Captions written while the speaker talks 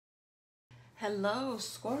Hello,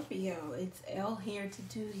 Scorpio. It's Elle here to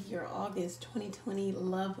do your August 2020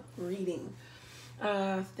 love reading.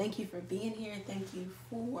 Thank you for being here. Thank you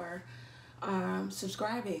for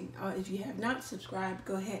subscribing. If you have not subscribed,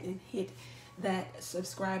 go ahead and hit that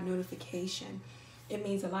subscribe notification. It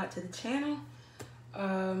means a lot to the channel,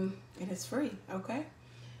 and it's free, okay?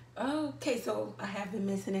 Okay, so I have been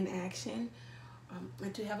missing in action. I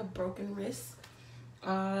do have a broken wrist.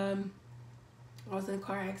 I was in a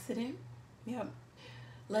car accident. Yep.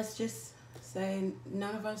 Let's just say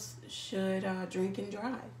none of us should drink and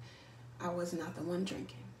drive. I was not the one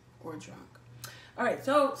drinking or drunk. All right,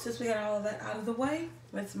 so since we got all of that out of the way,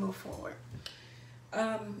 let's move forward.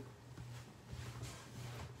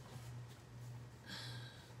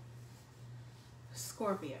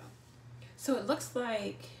 Scorpio. So it looks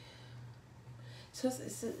like,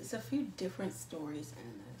 it's a few different stories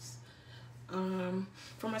in this.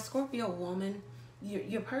 For my Scorpio woman,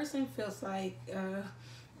 your person feels like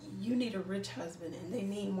you need a rich husband and they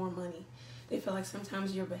need more money. They feel like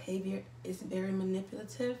sometimes your behavior is very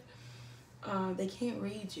manipulative. They can't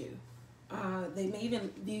read you. They may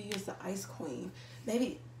even view you as the ice queen.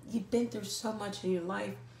 Maybe you've been through so much in your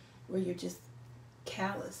life where you're just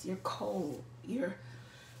callous, you're cold, you're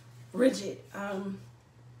rigid.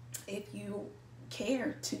 If you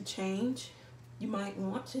care to change, you might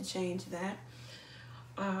want to change that.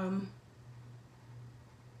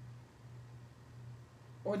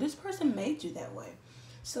 Or this person made you that way.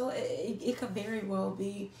 So it could very well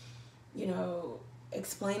be, you know,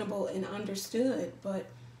 explainable and understood, but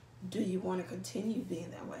do you want to continue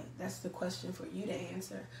being that way? That's the question for you to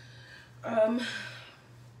answer.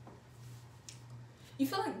 You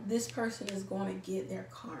feel like this person is going to get their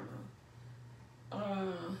karma.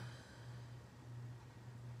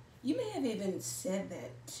 You may have even said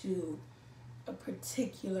that to a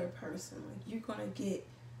particular person, like you're going to get,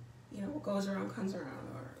 you know, what goes around comes around,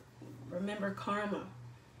 or remember karma.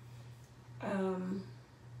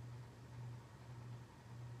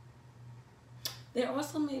 There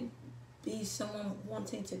also may be someone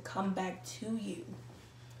wanting to come back to you.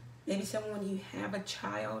 Maybe someone you have a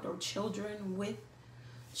child or children with.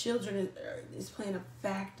 Children is playing a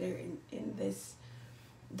factor in this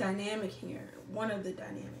dynamic here. One of the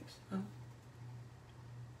dynamics.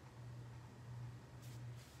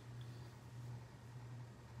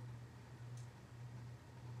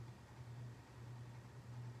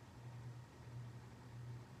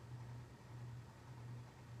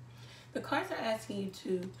 The cards are asking you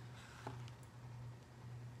to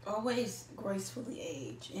always gracefully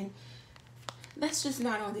age. And that's just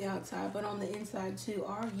not on the outside, but on the inside too.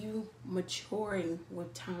 Are you maturing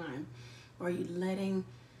with time? Are you letting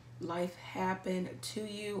life happen to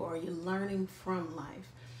you? Or are you learning from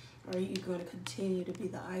life? Are you going to continue to be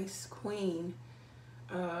the ice queen,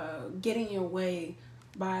 getting your way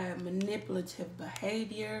by manipulative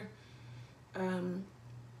behavior,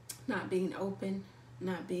 not being open,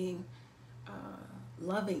 not being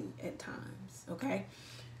loving at times, okay?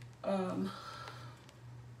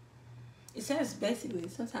 It says basically,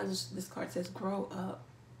 sometimes this card says grow up,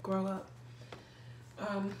 grow up.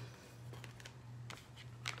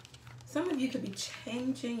 Some of you could be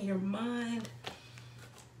changing your mind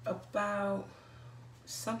about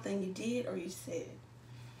something you did or you said,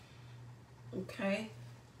 okay?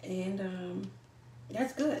 And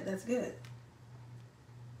that's good, that's good.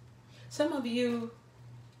 Some of you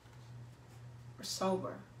are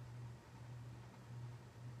sober.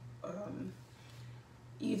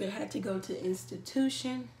 You either had to go to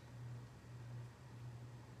institution,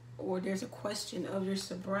 or there's a question of your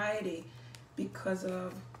sobriety because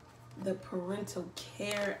of the parental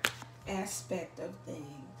care aspect of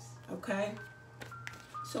things, okay?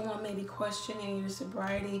 Someone may be questioning your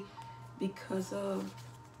sobriety because of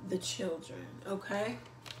the children, okay?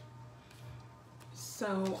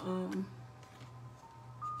 So,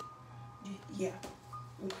 yeah,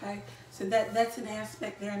 okay? So that's an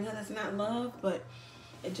aspect there. I know that's not love, but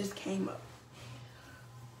it just came up.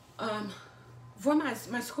 For my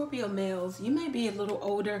Scorpio males, you may be a little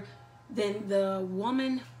older than the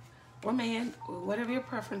woman or man, whatever your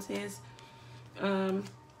preference is,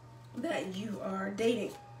 that you are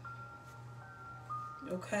dating.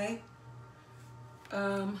 Okay?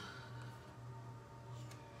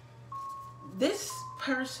 This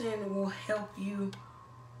person will help you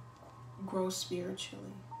grow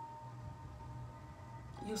spiritually.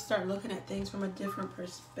 You'll start looking at things from a different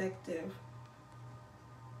perspective.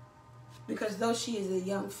 Because though she is a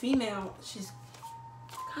young female, she's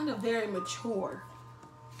kind of very mature.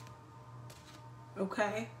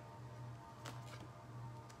 Okay?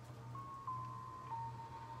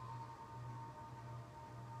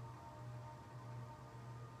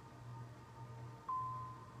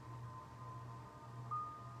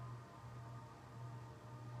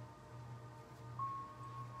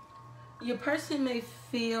 Your person may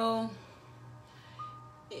feel,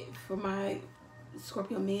 for my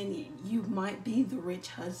Scorpio men, you might be the rich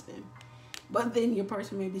husband. But then your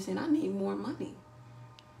person may be saying, I need more money.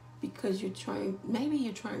 Because you're trying, maybe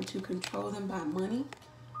you're trying to control them by money.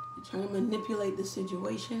 You're trying to manipulate the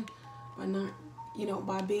situation by not, you know,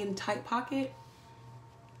 by being tight pocket.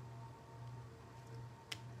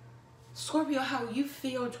 Scorpio, how you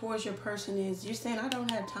feel towards your person is, you're saying, I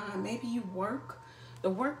don't have time. Maybe you work. The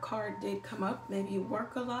work card did come up. Maybe you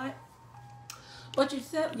work a lot. But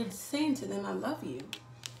you're saying to them, I love you.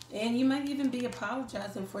 And you might even be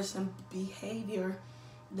apologizing for some behavior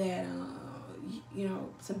that, you know,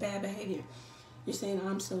 some bad behavior. You're saying,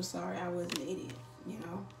 I'm so sorry, I was an idiot, you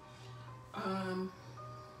know.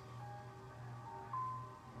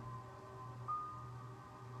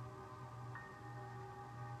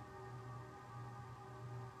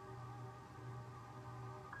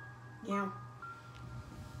 Yeah.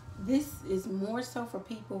 This is more so for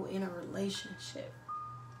people in a relationship.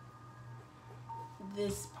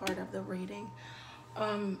 This part of the reading.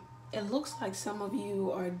 It looks like some of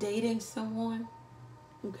you are dating someone,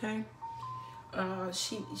 okay?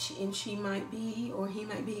 She might be, or he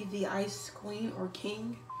might be, the ice queen or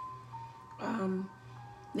king.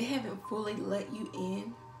 They haven't fully let you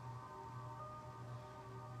in,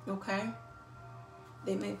 okay?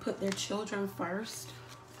 They may put their children first.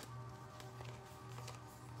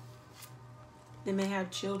 They may have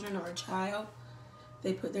children or a child.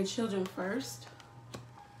 They put their children first.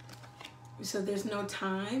 So there's no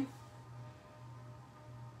time.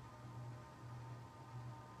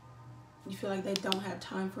 You feel like they don't have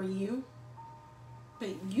time for you.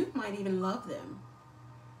 But you might even love them.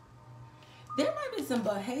 There might be some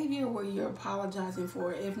behavior where you're apologizing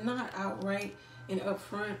for it. If not outright and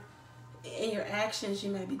upfront, in your actions, you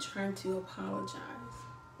may be trying to apologize.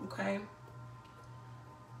 Okay?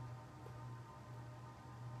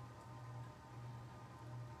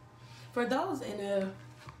 For those in a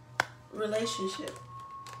relationship,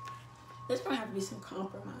 there's going to have to be some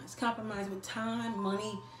compromise. Compromise with time,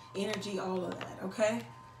 money, energy, all of that, okay?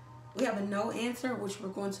 We have a no answer, which we're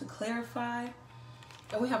going to clarify.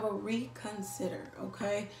 And we have a reconsider,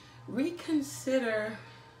 okay? Reconsider,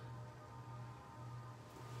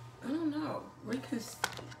 I don't know.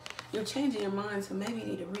 You're changing your mind, so maybe you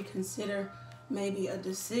need to reconsider maybe a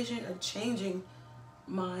decision, a changing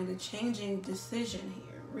mind, a changing decision here.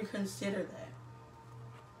 Reconsider that.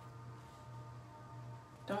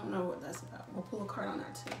 Don't know what that's about. We'll pull a card on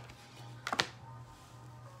that too.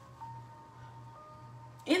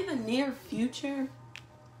 In the near future,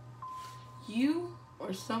 you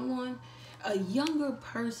or someone, a younger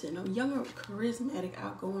person, a younger, charismatic,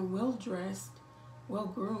 outgoing, well-dressed,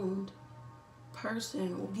 well-groomed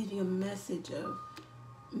person will give you a message of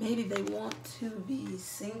maybe they want to be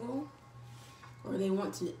single, or they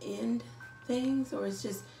want to end things, or it's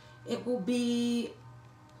just, it will be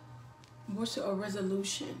more so a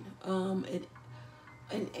resolution, an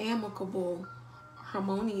amicable,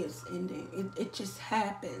 harmonious ending. It just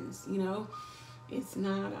happens, you know. It's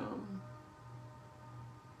not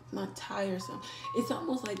tiresome. It's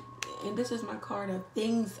almost like, and this is my card of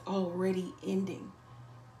things already ending,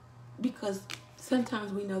 because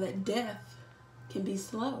sometimes we know that death can be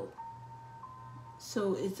slow.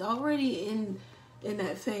 So it's already in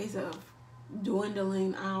that phase of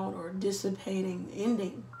dwindling out or dissipating,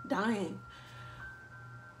 ending, dying.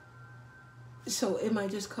 So it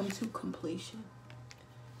might just come to completion.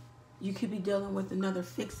 You could be dealing with another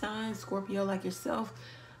fixed sign, Scorpio like yourself,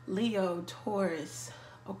 Leo, Taurus,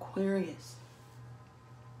 Aquarius.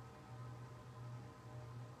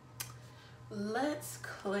 Let's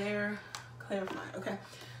clarify. Okay,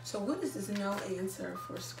 so what is this no answer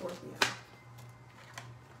for Scorpio?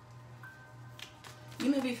 You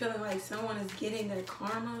may be feeling like someone is getting their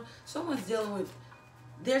karma. Someone's dealing with,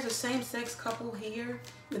 there's a same-sex couple here,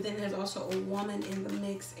 but then there's also a woman in the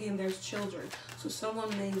mix, and there's children. So someone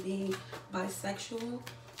may be bisexual.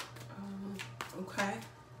 Okay.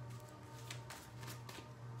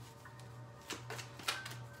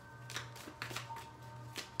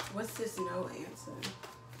 What's this no answer?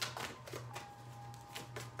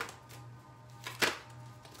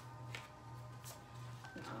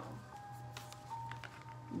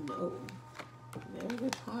 No. Very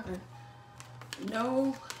good card.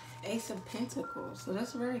 No, Ace of Pentacles. So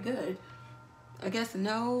that's very good. I guess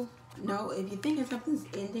no. If you're thinking something's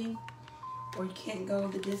ending, or you can't go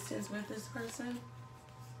the distance with this person,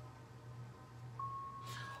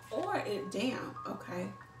 or it, damn, okay.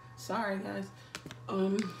 Sorry, guys.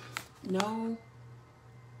 No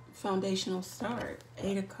foundational start.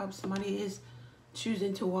 8 of Cups. Somebody is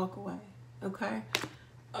choosing to walk away. Okay.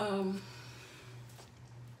 Could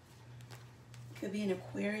be an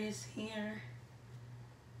Aquarius here.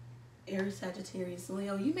 Aries, Sagittarius,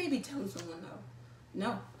 Leo. You may be telling someone no.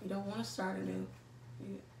 No, you don't want to start anew.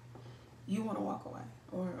 You want to walk away.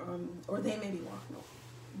 Or they may be walking away.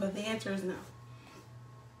 But the answer is no.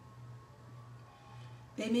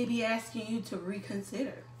 They may be asking you to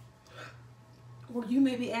reconsider. Or you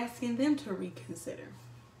may be asking them to reconsider.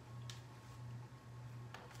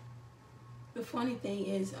 The funny thing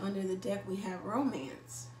is, under the deck we have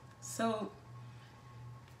romance. So,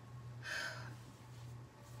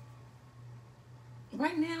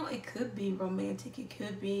 right now it could be romantic. It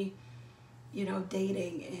could be, you know,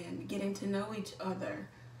 dating and getting to know each other.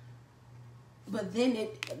 But then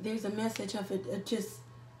there's a message of it just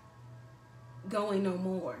going no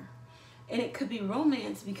more. And it could be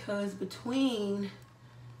romance because between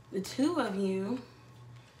the two of you,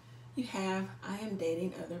 you have, I am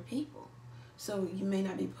dating other people. So you may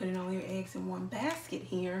not be putting all your eggs in one basket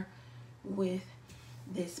here with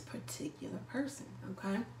this particular person,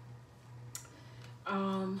 okay?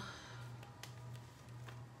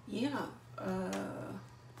 Yeah.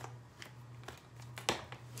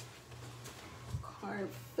 Card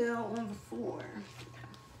fell on the floor.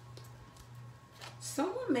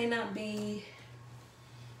 Someone may not be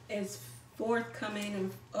as forthcoming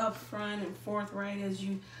and upfront and forthright as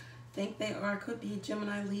you think they are. Could be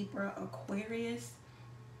Gemini, Libra, Aquarius.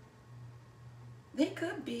 They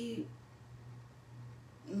could be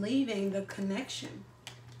leaving the connection.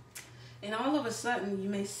 And all of a sudden you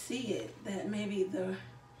may see it that maybe the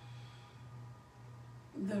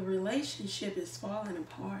relationship is falling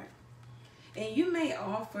apart. And you may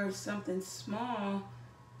offer something small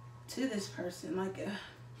to this person, like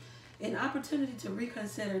an opportunity to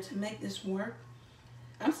reconsider, to make this work.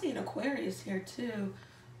 I'm seeing Aquarius here too.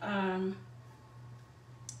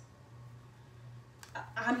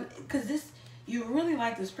 Because you really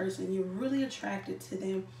like this person, you're really attracted to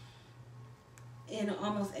them in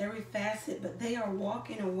almost every facet, but they are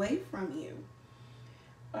walking away from you.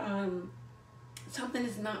 Something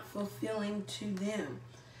is not fulfilling to them.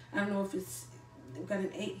 I don't know if it's, we've got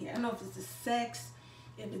an 8 here. I don't know if it's the sex,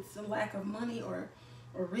 if it's a lack of money or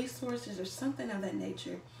resources or something of that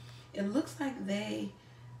nature. It looks like they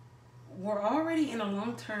were already in a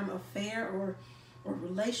long-term affair or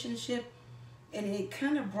relationship, and it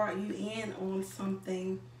kind of brought you in on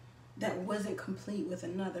something that wasn't complete with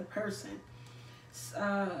another person.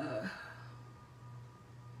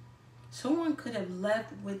 Someone could have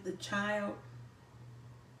left with the child.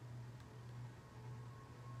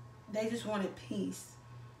 They just wanted peace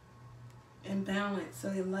and balance, so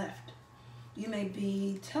they left. You may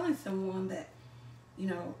be telling someone that, you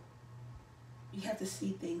know, you have to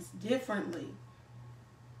see things differently.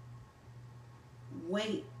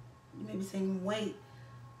 Wait. You may be saying wait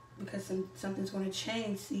because something's going to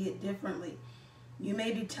change. See it differently. You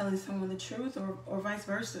may be telling someone the truth or vice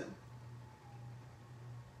versa.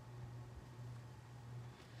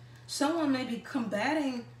 Someone may be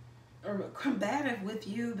combating or combative with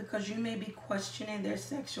you because you may be questioning their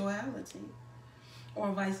sexuality,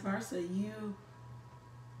 or vice versa.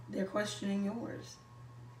 They're questioning yours.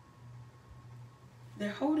 They're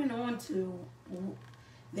holding on to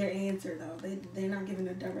their answer though. They're not giving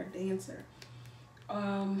a direct answer.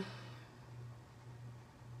 Someone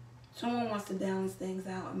wants to balance things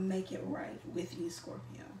out and make it right with you,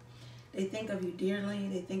 Scorpio. They think of you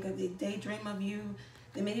dearly. They daydream of you.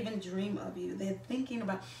 They may even dream of you. They're thinking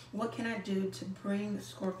about, what can I do to bring the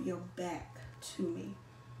Scorpio back to me?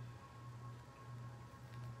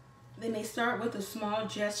 They may start with a small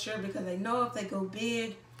gesture because they know if they go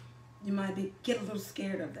big, you might get a little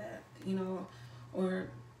scared of that, you know, or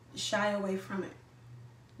shy away from it.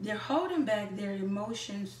 They're holding back their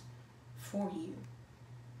emotions for you.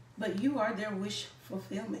 But you are their wish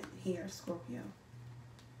fulfillment here, Scorpio.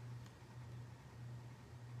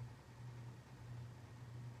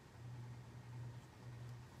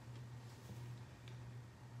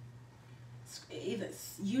 Either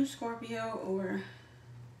you, Scorpio, or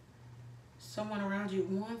someone around you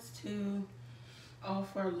wants to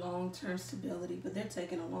offer long-term stability, but they're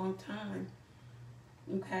taking a long time.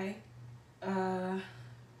 Okay?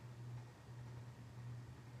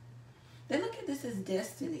 They look at this as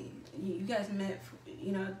destiny. You guys met for,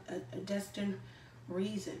 you know, a destined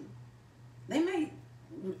reason. They may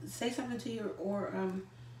say something to you, or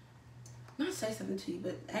not say something to you,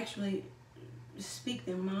 but actually speak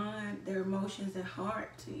their mind, their emotions, and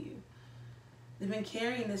heart to you. They've been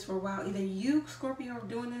carrying this for a while. Either you, Scorpio, are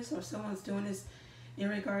doing this, or someone's doing this in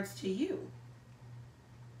regards to you.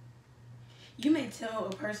 You may tell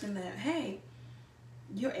a person that, hey,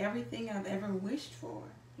 you're everything I've ever wished for.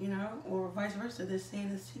 you know, or vice versa. They're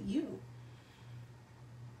saying this to you.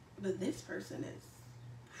 But this person is,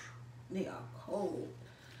 they are cold.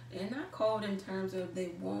 They're not cold in terms of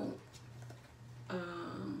they won't,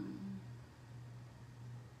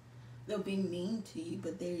 they'll be mean to you,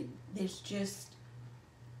 but there's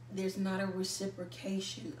not a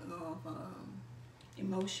reciprocation of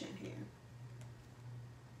emotion here.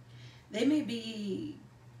 They may be,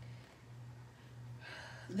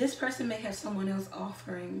 this person may have someone else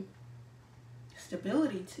offering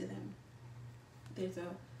stability to them. There's a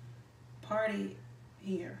party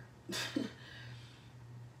here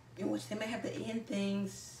in which they may have to end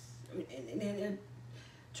things, and they're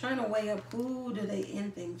trying to weigh up, who do they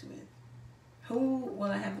end things with? Who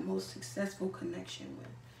will I have the most successful connection with?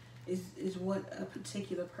 Is what a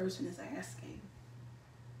particular person is asking.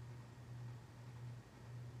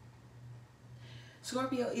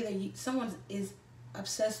 Scorpio, either someone is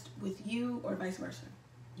obsessed with you or vice versa.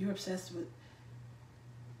 You're obsessed with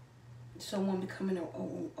someone becoming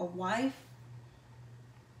a wife.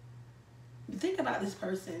 You think about this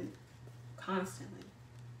person constantly.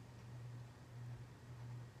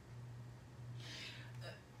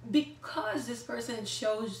 Because this person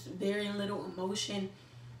shows very little emotion,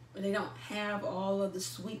 or they don't have all of the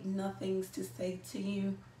sweet nothings to say to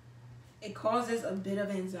you, it causes a bit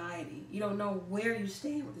of anxiety. You don't know where you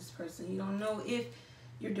stand with this person. You don't know if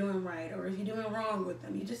you're doing right or if you're doing wrong with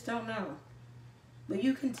them. You just don't know. But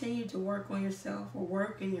you continue to work on yourself or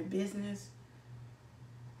work in your business.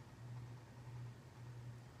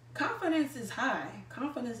 Confidence is high.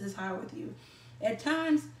 Confidence is high with you. At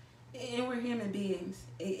times, and we're human beings,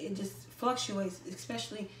 it just fluctuates,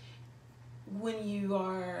 especially when you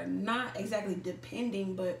are not exactly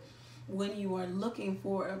depending, but when you are looking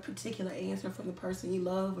for a particular answer from the person you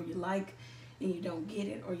love or you like, and you don't get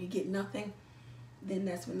it or you get nothing, then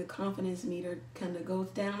that's when the confidence meter kind of goes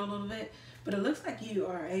down a little bit. But it looks like you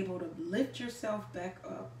are able to lift yourself back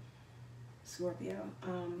up, Scorpio.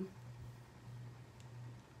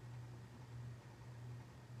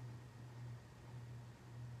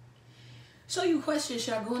 So you question,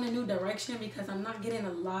 should I go in a new direction? Because I'm not getting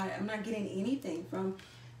a lot. I'm not getting anything from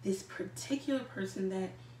this particular person that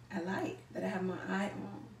I like, that I have my eye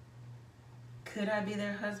on. Could I be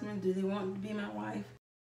their husband? Do they want to be my wife?